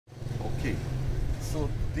So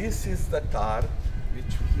this is the car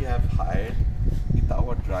which we have hired with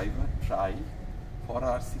our driver Try for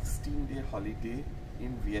our 16-day holiday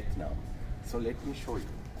in Vietnam. So let me show you.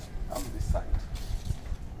 Come this side.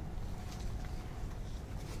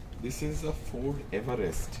 This is a Ford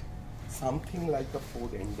Everest, something like a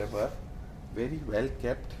Ford Endeavour, very well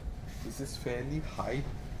kept. This is fairly high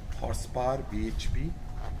horsepower bhp.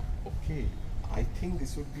 Okay, I think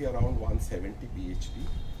this would be around 170 bhp.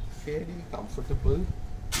 Fairly comfortable,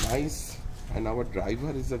 nice, and our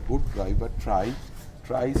driver is a good driver. Try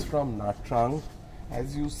is from Nha Trang.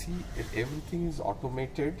 As you see, everything is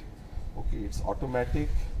automated. Okay, it's automatic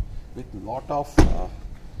with lot of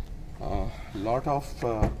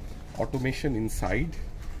automation inside.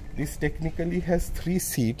 This technically has 3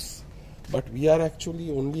 seats, but we are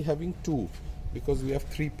actually only having 2 because we have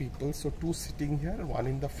 3 people. So 2 sitting here, 1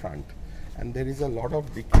 in the front, and there is a lot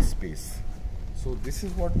of dicky space. So this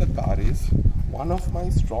is what the car is. One of my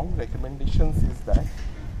strong recommendations is that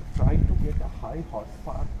try to get a high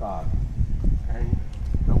horsepower car, and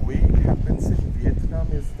the way it happens in Vietnam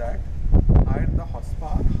is that higher the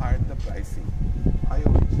horsepower, higher the pricing. I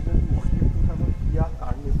originally wanted to have a Kia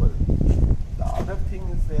Carnival. The other thing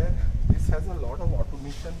is there, this has a lot of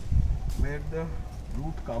automation where the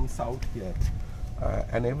route comes out here,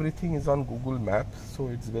 and everything is on Google Maps, so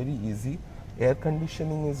it's very easy. Air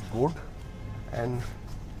conditioning is good, and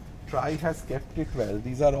Try has kept it well.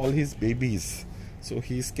 These are all his babies, so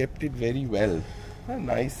he's kept it very well. A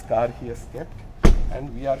nice car he has kept,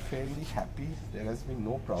 and we are fairly happy. There has been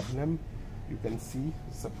no problem. You can see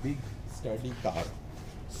it's a big sturdy car.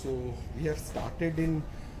 So we have started in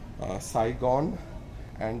Saigon,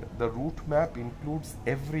 and the route map includes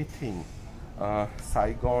everything.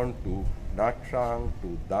 Saigon to Nha Trang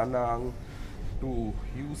to Da Nang to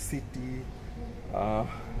Hue City,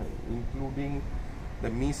 including the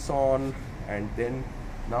Mission, and then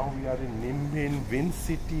now we are in Nimb Binh, Vinh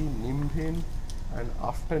City, Nimb Binh, and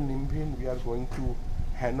after Nimb Binh we are going to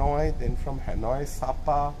Hanoi, then from Hanoi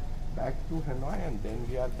Sapa, back to Hanoi, and then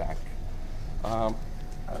we are back.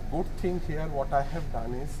 A good thing here, what I have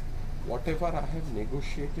done is, whatever I have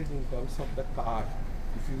negotiated in terms of the car,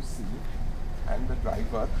 if you see, and the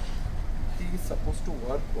driver, he is supposed to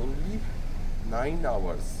work only 9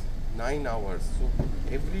 hours. 9 hours. So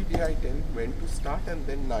every day I tell him when to start, and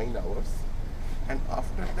then 9 hours. And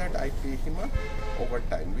after that I pay him a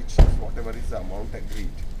overtime, which is whatever is the amount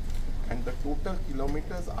agreed. And the total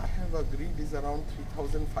kilometers I have agreed is around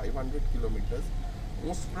 3,500 kilometers.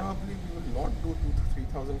 Most probably we will not do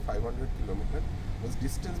 3,500 kilometers, because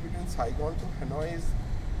distance between Saigon to Hanoi is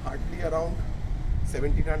hardly around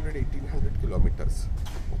 1,700, 1,800 kilometers.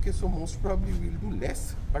 Okay, so most probably we will do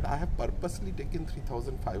less, but I have purposely taken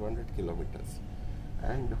 3,500 kilometers.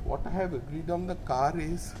 And what I have agreed on the car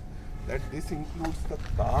is that this includes the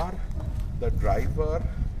car, the driver's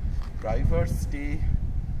stay,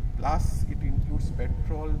 plus it includes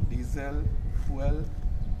petrol, diesel, fuel,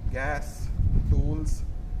 gas, tolls,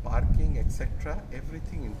 parking, etc.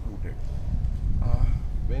 Everything included.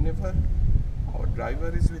 Whenever our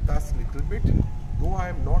driver is with us little bit, though I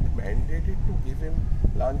am not mandated to give him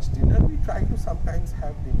lunch, dinner, we try to sometimes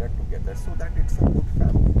have dinner together so that it's a good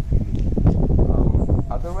family feeling.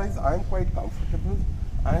 Otherwise, I am quite comfortable.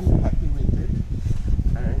 I am happy with it.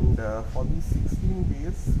 And for these 16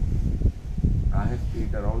 days, I have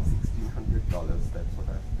paid around $1,600. That's what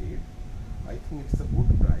I have paid. I think it's a good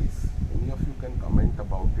price. Any of you can comment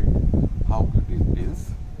about it, how good it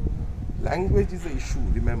is. Language is an issue,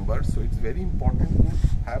 remember, so it's very important to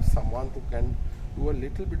have someone who can do a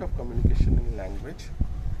little bit of communication in language.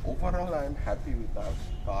 Overall, I am happy with our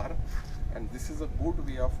car, and this is a good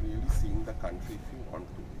way of really seeing the country if you want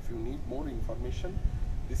to. If you need more information,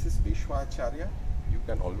 this is Peshwa Acharya. You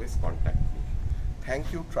can always contact me.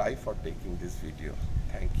 Thank you, Try, for taking this video.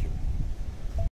 Thank you.